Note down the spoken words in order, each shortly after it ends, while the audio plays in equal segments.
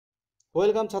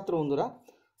Welcome ছাত্র বন্ধুরা।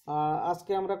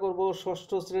 আজকে আমরা করব ষষ্ঠ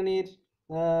শ্রেণীর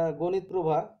গণিত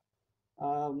প্রভা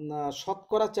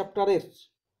শতকরা চ্যাপ্টারের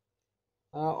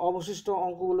অবশিষ্ট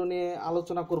অঙ্কগুলো নিয়ে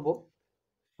আলোচনা করব।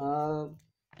 আহ,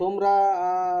 তোমরা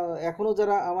এখনও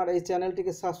যারা আমার এই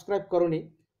চ্যানেলটিকে সাবস্ক্রাইব করনি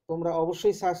তোমরা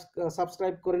অবশ্যই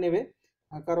সাবস্ক্রাইব করে নেবে।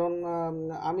 কারণ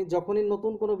আমি যখনই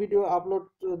নতুন কোনো ভিডিও আপলোড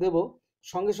দেব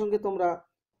সঙ্গে সঙ্গে তোমরা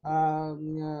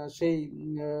সেই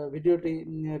ভিডিওটি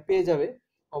পেয়ে যাবে।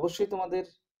 অবশ্যই তোমাদের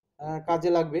কাজে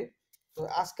লাগবে। তো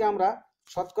আজকে আমরা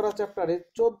শতকরা চ্যাপ্টারে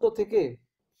 14 থেকে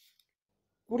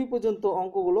 20 পর্যন্ত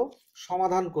অঙ্কগুলো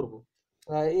সমাধান করব।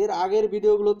 এর আগের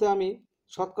ভিডিওগুলোতে আমি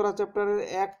শতকরা চ্যাপ্টারের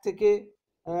 1 থেকে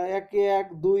 1,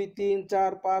 2, 3,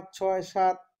 4, 5, 6,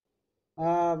 7,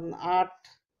 8,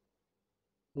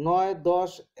 9,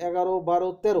 10, 11,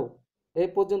 12, 13 এই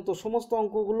পর্যন্ত সমস্ত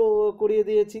অঙ্কগুলো করিয়ে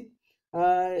দিয়েছি।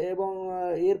 এবং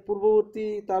এর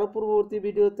তারও পূর্ববর্তী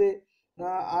ভিডিওতে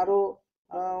আরও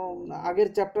আগের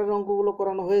চ্যাপ্টারের অঙ্কগুলো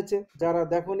করানো হয়েছে। যারা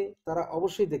দেখোনি তারা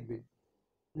অবশ্যই দেখবে।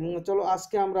 চলো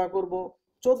আজকে আমরা করব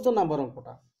 14 নম্বর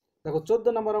অঙ্কটা। দেখো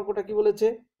 14 নম্বর অঙ্কটা কি বলেছে,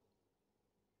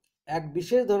 এক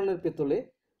বিশেষ ধরনের পেতলে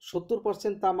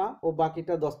 70% তামা ও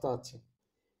বাকিটা দস্তা আছে।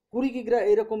 20 কিগ্রা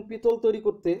এরকম পিতল তৈরি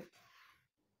করতে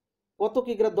কত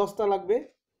কিগ্রা দস্তা লাগবে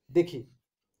দেখি।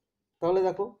 তাহলে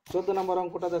দেখো 14 নম্বর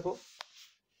অঙ্কটা দেখো,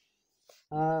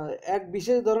 এক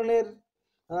বিশেষ ধরনের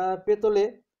পেতলে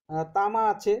তামা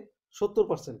আছে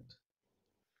 70%।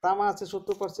 তামা আছে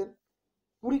 70%।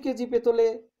 20 কেজি পেতলে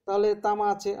তাহলে তামা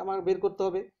আছে আমার বের করতে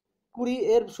হবে 20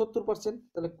 এর 70%,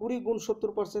 তাহলে 20 গুণ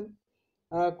 70%।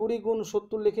 20 গুণ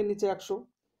 70 লিখে নিচে 100।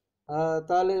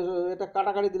 তাহলে এটা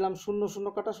কাটাকাটি দিলাম, 0 0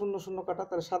 কাটা 0 0 কাটা,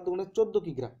 তাহলে 7 গুণে 14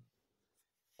 কিগ্রা।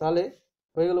 তাহলে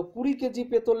হয়ে গেল 20 কেজি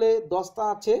পেতলে দস্তা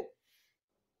আছে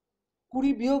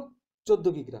 20 বিয়োগ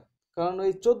 14 কিগ্রা। কারণ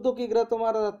ওই 14 কিগ্রা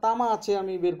তোমার তামা আছে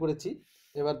আমি বের করেছি।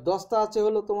 এবার দস্তা আছে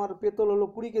হলো তোমার পেতল হলো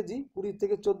 20 কেজি, 20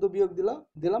 থেকে 14 বিয়োগ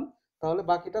দিলাম তাহলে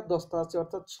বাকিটা দস্তা আছে,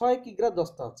 অর্থাৎ 6 কিগ্রা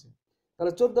দস্তা আছে।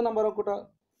 তাহলে 14 নম্বর অঙ্কটা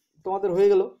তোমাদের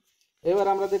হয়ে গেল। এবার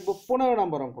আমরা দেখব 15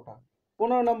 নম্বর অঙ্কটা।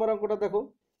 15 নম্বর অঙ্কটা দেখো,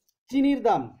 চিনির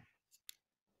দাম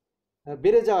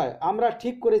বেড়ে যাওয়ায় আমরা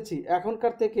ঠিক করেছি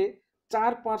এখনকার থেকে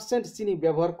 4% চিনি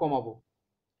ব্যবহার কমাবো।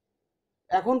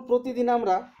 এখন প্রতিদিন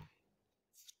আমরা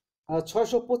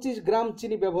 625 গ্রাম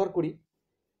চিনি ব্যবহার করি।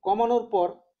 কমানোর পর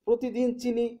প্রতিদিন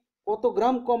চিনি কত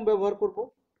গ্রাম কম ব্যবহার করব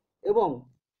এবং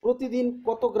প্রতিদিন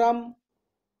কত গ্রাম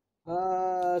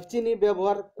চিনি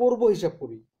ব্যবহার করব হিসাব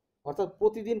করি। অর্থাৎ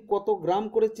প্রতিদিন কত গ্রাম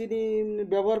করে চিনি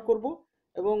ব্যবহার করব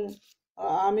এবং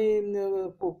আমি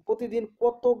প্রতিদিন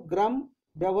কত গ্রাম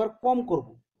ব্যবহার কম করব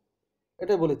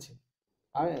এটা বলেছি।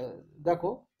 দেখো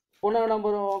 15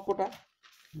 নম্বর অঙ্কটা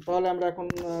তাহলে আমরা এখন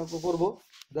করব।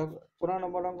 দেখো 15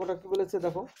 নম্বর অঙ্কটা কি বলেছে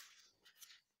দেখো,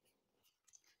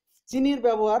 চিনির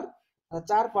ব্যবহার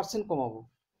 4% কমাবো।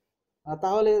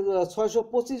 তাহলে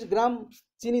 625 গ্রাম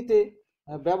চিনিতে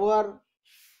ব্যবহার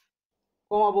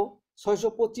কমাবো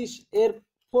 625 এর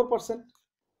 4%।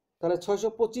 তাহলে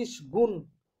 625 গুণ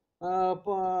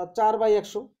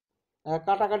 4/100।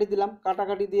 কাটাকাটি দিলাম,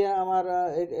 কাটাকাটি দিয়ে আমার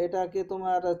এটাকে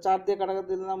তোমার 4 দিয়ে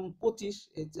কাটাকাটি দিলাম 25,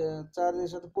 এই 4 এর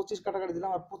সাথে 25 কাটাকাটি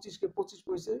দিলাম আর 25 কে 25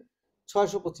 পয়সে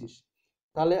 625,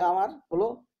 তাহলে আমার হলো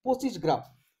 25 গ্রাম।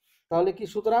 তাহলে কি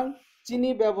সুতরাং চিনি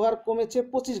ব্যবহার কমেছে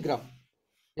 25 গ্রাম।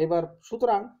 এবার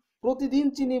সুতরাং প্রতিদিন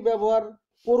চিনি ব্যবহার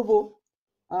করব,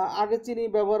 আগে চিনি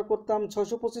ব্যবহার করতাম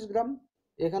 625 গ্রাম,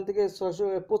 এখান থেকে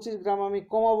 625 গ্রাম আমি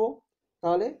কমাবো,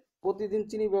 তাহলে প্রতিদিন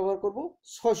চিনি ব্যবহার করব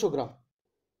 600 গ্রাম।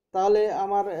 তাহলে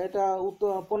আমার এটা উত্তর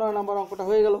 15 নম্বর অঙ্কটা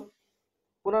হয়ে গেল।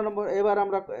 15 নম্বর। এবার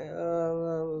আমরা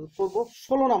করব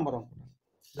 16 নম্বর অঙ্কটা।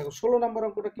 দেখো 16 নম্বর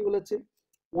অঙ্কটা কি বলেছে,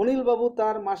 অনিল বাবু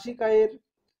তার মাসিক আয়ের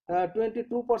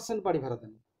 22% বাড়ি ভাড়া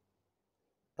দেন।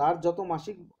 তার যত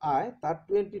মাসিক আয় তার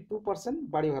 22%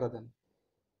 বাড়ি ভাড়া দেন।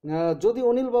 যদি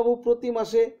অনিল বাবু প্রতি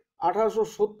মাসে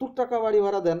 1870 টাকা বাড়ি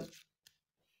ভাড়া দেন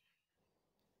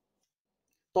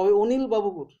তবে অনিল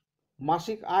বাবুর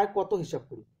মাসিক আয় কত হিসাব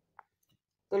করি।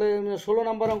 তাহলে 16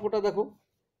 নম্বর অঙ্কটা দেখো,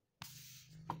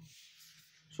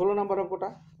 16 নম্বর অঙ্কটা,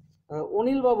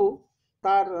 অনিল বাবু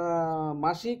তার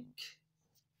মাসিক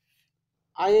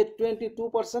আয়ের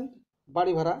 22%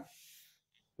 বাড়ি ভাড়া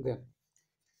দেন।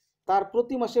 তার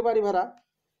প্রতি মাসে বাড়ি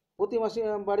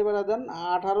ভাড়া দেন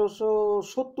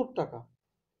 1870 টাকা,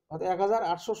 অর্থাৎ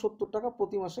 1870 টাকা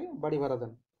প্রতি মাসে বাড়ি ভাড়া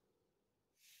দেন।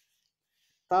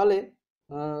 তাহলে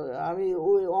আমি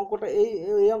ওই অঙ্কটা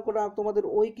এই অঙ্কটা তোমাদের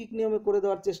ঐকিক নিয়মে করে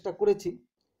দেওয়ার চেষ্টা করেছি।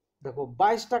 দেখো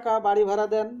 22 টাকা বাড়ি ভাড়া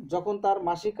দেন যখন তার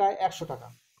মাসিক আয় 100 টাকা,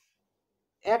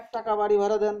 1 টাকা বাড়ি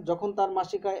ভাড়া দেন যখন তার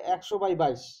মাসিক আয়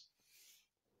 100/22,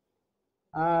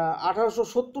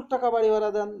 1870 টাকা বাড়ি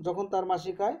ভাড়া দেন যখন তার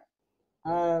মাসিক আয়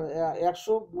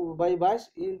 100/22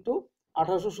 ইন্টু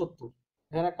 1870,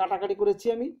 এখানে কাটাকাটি করেছি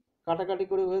আমি, কাটাকাটি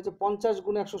করে হয়েছে 50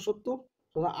 গুণ 170,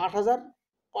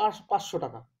 8,500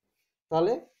 টাকা।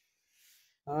 তাহলে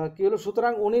কি হলো,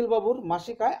 সুতরাং অনিল বাবুর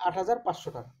মাসিক আয় 8,500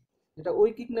 টাকা। এটা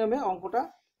ঐকিক নিয়মে অঙ্কটা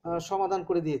সমাধান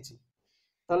করে দিয়েছি।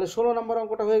 তাহলে 16 নম্বর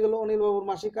অঙ্কটা হয়ে গেল, অনিল বাবুর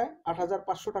মাসিক আয়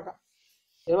 8,500 টাকা।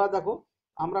 এবার দেখো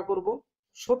আমরা করব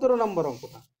 17 নম্বর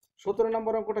অঙ্কটা। 17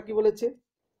 নম্বর অঙ্কটা কি বলেছে,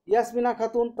 ইয়াসমিনা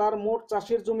খাতুন তার মোট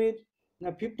চাষের জমির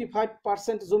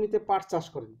 55% জমিতে পাট চাষ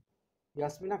করেন।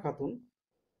 ইয়াসমিনা খাতুন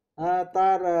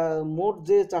তার মোট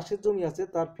যে চাষের জমি আছে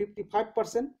তার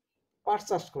 55% পাট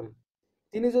চাষ করেন।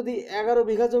 তিনি যদি 11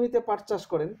 বিঘা জমিতে পাট চাষ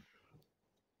করেন,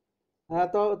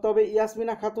 তবে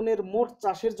ইয়াসমিনা খাতুনের মোট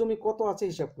চাষের জমি কত আছে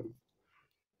হিসাব করি।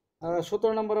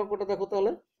 17 নম্বর অঙ্কটা দেখো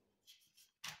তাহলে।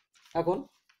 এখন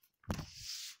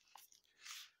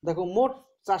দেখো মোট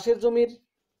চাষের জমির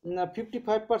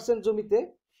 55% জমিতে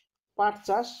পাট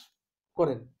চাষ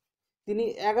করেন, তিনি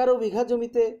 11 বিঘা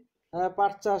জমিতে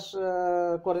পাট চাষ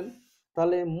করেন।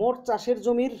 তাহলে মোট চাষের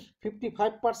জমির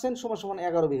 55% সমান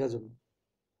 11 বিঘা জমি।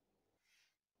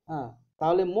 হ্যাঁ,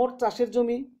 তাহলে মোট চাষের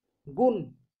জমি গুণ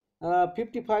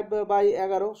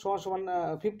 55/11 সমান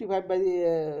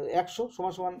 55/100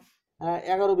 সমান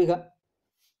 11 বিঘা।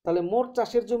 তাহলে মোট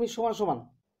চাষের জমি সমান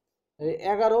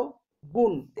 11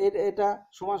 গুণ এটা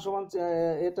সমান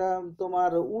এটা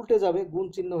তোমার উল্টে যাবে গুণ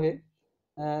চিহ্ন হয়ে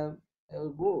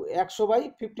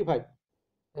 100/55।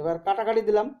 এবার কাটাকাটি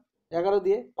দিলাম 11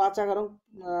 দিয়ে, 5×11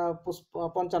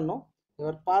 55।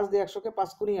 এবার 5 দিয়ে 100কে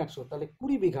 5 × 100, তাহলে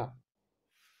 20 বিঘা,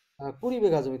 20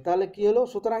 বিঘা জমি। তাহলে কি হলো,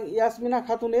 সুতরাং ইয়াসমিনা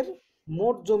খাতুনের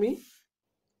মোট জমি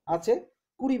আছে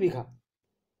 20 বিঘা।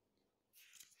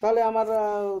 তাহলে আমার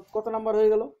কত নাম্বার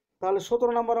হয়ে গেল, তাহলে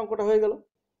 17 নম্বর অঙ্কটা হয়ে গেল।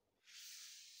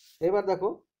 এবার দেখো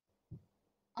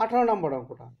 18 নম্বর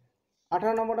অঙ্কটা।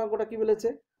 18 নম্বর অঙ্কটা কি বলেছে,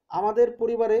 আমাদের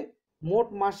পরিবারে মোট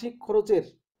মাসিক খরচের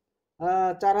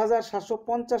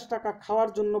 4,750 টাকা খাওয়ার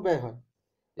জন্য ব্যয় হয়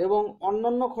এবং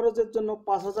অন্যান্য খরচের জন্য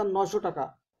 5,900 টাকা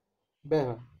ব্যয়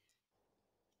হয়।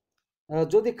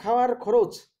 যদি খাওয়ার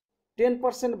খরচ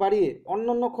 10% বাড়িয়ে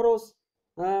অন্যান্য খরচ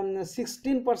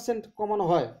 16% কমানো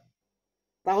হয়,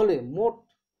 তাহলে মোট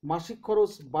মাসিক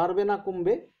খরচ বাড়বে না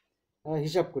কমবে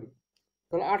হিসাব করি।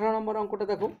 তাহলে 18 নম্বর অঙ্কটা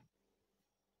দেখো।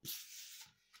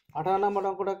 18 নম্বর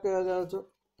অঙ্কটা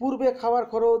পূর্বে খাওয়ার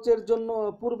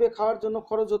জন্য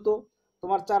খরচ হতো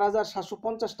তোমার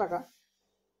 4,750 টাকা।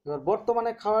 এবার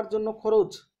বর্তমানে খাওয়ার জন্য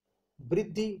খরচ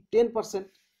বৃদ্ধি 10%।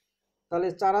 তাহলে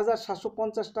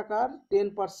 4,750 টাকার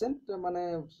 10% মানে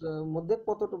মধ্যে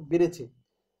কতটা বেড়েছে,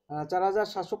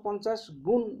 4,750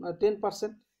 গুণ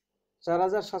 10%,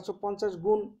 4,750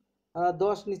 গুণ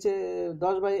 10, নিচে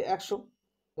 10/100।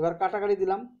 এবার কাটাকাটি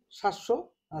দিলাম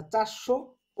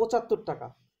 475 টাকা।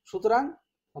 সুতরাং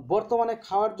বর্তমানে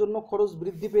খাওয়ার জন্য খরচ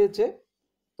বৃদ্ধি পেয়েছে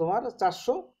তোমার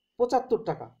 475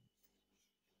 টাকা।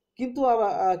 কিন্তু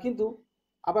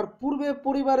আবার পূর্বে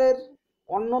পরিবারের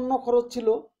অন্যান্য খরচ ছিল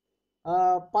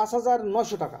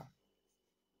 5,900 টাকা।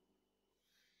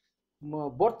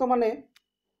 বর্তমানে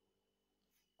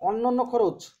অন্যান্য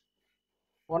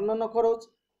খরচ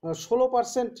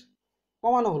 16%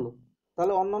 কমানো হলো।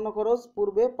 তাহলে অন্যান্য খরচ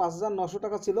পূর্বে 5,900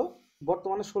 টাকা ছিল,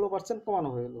 বর্তমানে 16% কমানো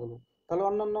হলো। তাহলে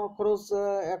অন্যান্য খরচ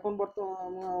এখন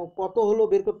কত হলো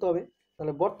বের করতে হবে।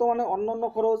 তাহলে বর্তমানে অন্যান্য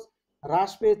খরচ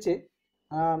হ্রাস পেয়েছে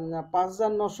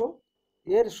 5,900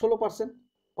 এর 16%,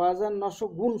 5,900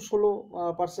 গুণ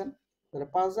 16%। তাহলে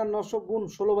 5,900 গুণ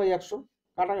 16/100,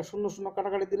 শূন্য শূন্য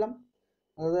কাটাকাটি দিলাম,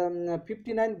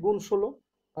 59 গুণ 16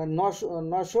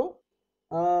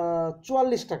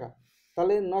 944 টাকা।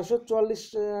 তাহলে 944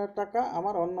 টাকা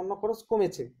আমার অন্যান্য খরচ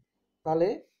কমেছে। তাহলে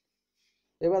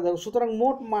এবার দেখো, সুতরাং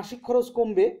মোট মাসিক খরচ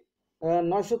কমবে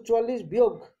 944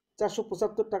 বিয়োগ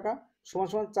 475 টাকা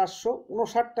সমান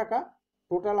 459 টাকা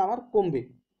টোটাল আমার কমবে।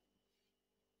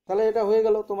 তাহলে এটা হয়ে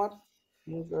গেল তোমার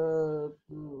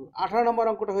 18 নম্বর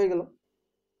অঙ্কটা হয়ে গেল।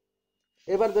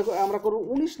 এবার দেখো আমরা করব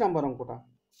 19 নম্বর অঙ্কটা।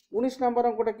 19 নম্বর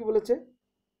অঙ্কটা কি বলেছে,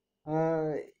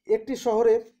 একটি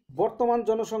শহরের বর্তমান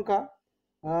জনসংখ্যা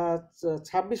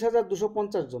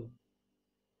 26,250 জন।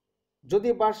 যদি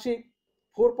বার্ষিক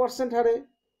 4% হারে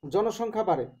জনসংখ্যা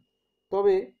বাড়ে,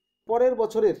 তবে পরের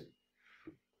বছরের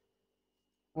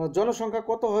জনসংখ্যা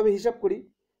কত হবে হিসাব করি।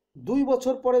 2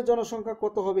 বছর পরে জনসংখ্যা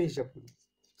কত হবে হিসাব করি।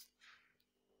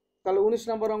 তাহলে 19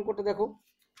 নম্বর অঙ্কটা দেখো।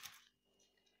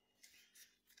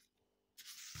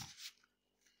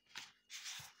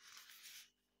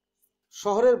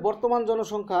 শহরের বর্তমান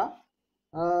জনসংখ্যা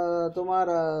তোমার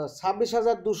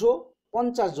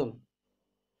 26,250 জন।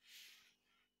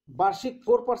 বার্ষিক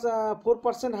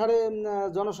 4% হারে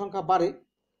জনসংখ্যা বাড়ে,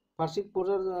 বার্ষিক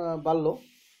বাড়লো।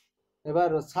 এবার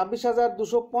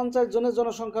 26,250 জনের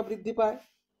জনসংখ্যা বৃদ্ধি পায়।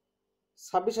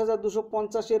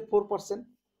 26,250-এর 4%,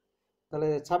 তাহলে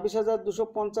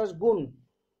 26,250 গুণ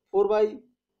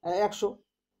 4/100।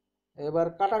 এবার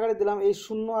কাটাকাটি দিলাম, এই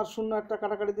 0 আর 0 একটা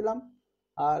কাটাকাটি দিলাম,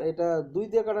 আর এটা 2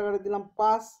 দিয়ে কাটাকাটি দিলাম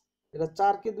 5, এটা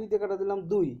 4কে 2 দিয়ে কাটা দিলাম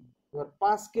 2। এবার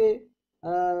 5কে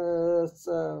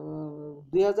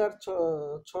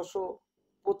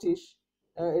 2625,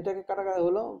 এটাকে কাটাকাটি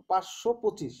হলো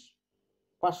 525,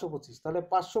 525, তাহলে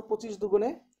 525 দুগুণে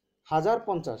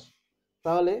 1050।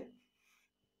 তাহলে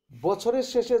বছরের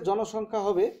শেষে জনসংখ্যা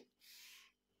হবে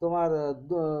তোমার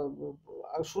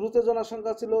শুরুতে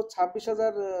জনসংখ্যা ছিল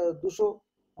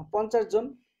 26,250 জন,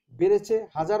 বেড়েছে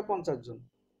 1050 জন।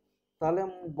 তাহলে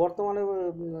বর্তমানে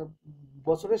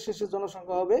বছরের শেষে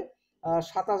জনসংখ্যা হবে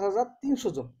 27,300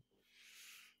 জন।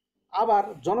 আবার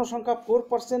জনসংখ্যা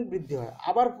 4% বৃদ্ধি হয়,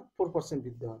 আবার 4%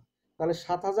 বৃদ্ধি হয়। তাহলে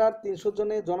 7,300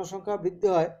 জনে জনসংখ্যা বৃদ্ধি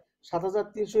হয়,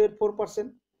 7,300-এর 4%,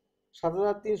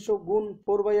 7,300 গুণ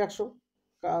 4/100,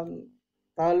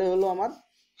 তাহলে হলো আমার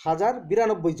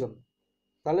 1092 জন।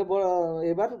 তাহলে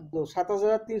এবার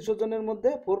 7,300 জনের মধ্যে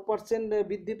 4%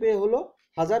 বৃদ্ধি পেয়ে হলো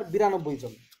 1092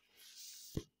 জন।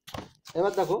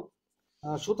 এবার দেখো,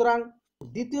 সুতরাং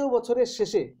দ্বিতীয় বছরের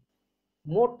শেষে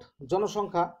মোট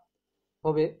জনসংখ্যা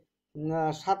হবে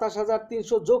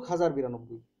 27,300 যোগ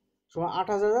 1092 সমান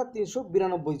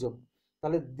 28,392 জন।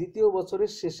 তাহলে দ্বিতীয়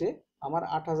বছরের শেষে আমার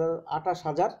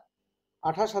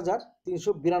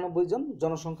 28,392 জন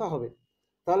জনসংখ্যা হবে।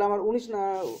 তাহলে আমার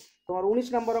 19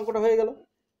 নম্বর অঙ্কটা হয়ে গেল।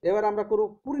 এবার আমরা করব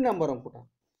 20 নম্বর অঙ্কটা।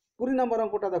 20 নম্বর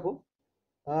অঙ্কটা দেখো,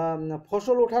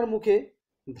 ফসল ওঠার মুখে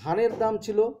ধানের দাম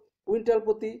ছিল কুইন্টাল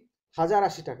প্রতি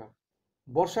 1080 টাকা।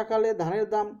 বর্ষাকালে ধানের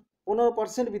দাম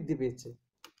 15% বৃদ্ধি পেয়েছে।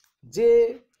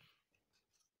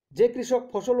 যে কৃষক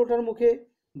ফসল ওঠার মুখে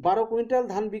 12 কুইন্টাল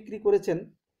ধান বিক্রি করেছেন,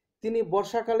 তিনি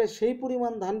বর্ষাকালে সেই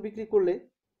পরিমাণ ধান বিক্রি করলে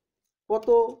কত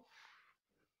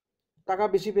টাকা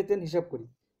বেশি পেতেন হিসাব করি।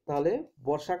 তাহলে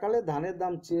বর্ষাকালে ধানের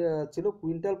দাম ছিল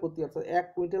কুইন্টাল প্রতি, অর্থাৎ 1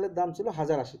 কুইন্টালের দাম ছিল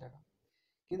 1080 টাকা,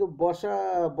 কিন্তু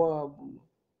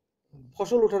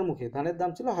ফসল ওঠার মুখে ধানের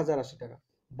দাম ছিল 1080 টাকা।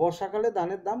 বর্ষাকালে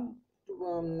ধানের দাম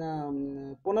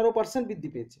 15% বৃদ্ধি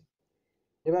পেয়েছে।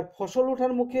 এবার ফসল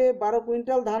ওঠার মুখে 12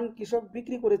 কুইন্টাল ধান কৃষক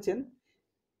বিক্রি করেছেন,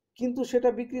 কিন্তু সেটা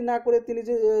বিক্রি না করে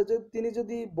তিনি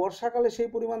যদি বর্ষাকালে সেই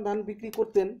পরিমাণ ধান বিক্রি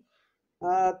করতেন,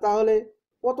 তাহলে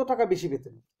কত টাকা বেশি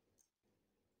পেতেন।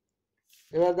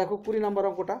 এবার দেখো 20 নম্বর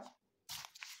অঙ্কটা।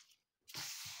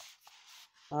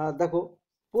 দেখো,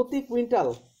 প্রতি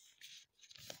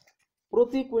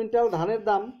কুইন্টাল ধানের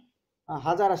দাম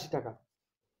 1080 টাকা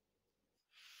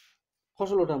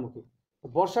ফসল ওঠার মুখে।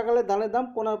 বর্ষাকালে ধানের দাম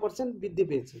 15% বৃদ্ধি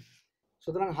পেয়েছে।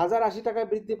 সুতরাং 1080 টাকায়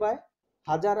বৃদ্ধি পায়,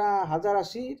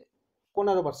 1080-র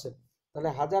 15%, তাহলে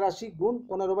 1080 গুণ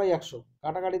 15/100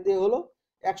 কাটাকাটি দিয়ে হলো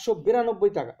 192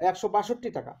 টাকা, 162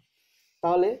 টাকা।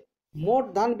 তাহলে মোট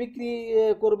ধান বিক্রি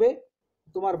করবে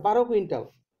তোমার 12 কুইন্টাল।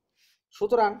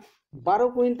 সুতরাং 12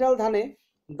 কুইন্টাল ধানে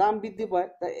দাম বৃদ্ধি পায়,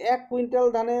 তাই 1 কুইন্টাল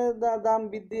ধানের দাম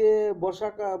বৃদ্ধি,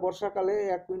 বর্ষাকালে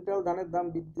 1 কুইন্টাল ধানের দাম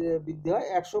বৃদ্ধি হয়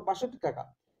 162 টাকা।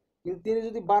 কিন্তু তিনি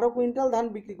যদি 12 কুইন্টাল ধান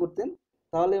বিক্রি করতেন,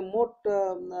 তাহলে মোট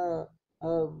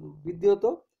বৃদ্ধি হতো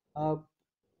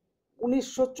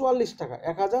 1944 টাকা,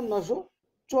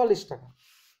 1944 টাকা।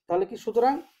 তাহলে কি,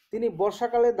 সুতরাং তিনি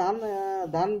বর্ষাকালে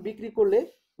ধান বিক্রি করলে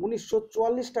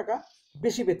 1944 টাকা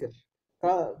বেশি পেতেন।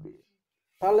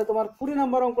 তাহলে তোমার 20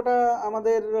 নম্বর অঙ্কটা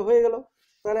আমাদের হয়ে গেল।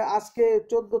 তাহলে আজকে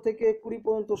 14 থেকে 20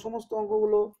 পর্যন্ত সমস্ত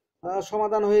অঙ্কগুলো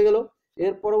সমাধান হয়ে গেল।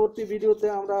 এর পরবর্তী ভিডিওতে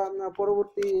আমরা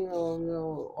পরবর্তী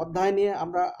অধ্যায় নিয়ে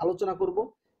আমরা আলোচনা করব।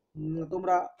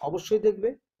 তোমরা অবশ্যই দেখবে।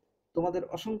 তোমাদের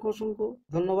অসংখ্য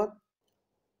ধন্যবাদ।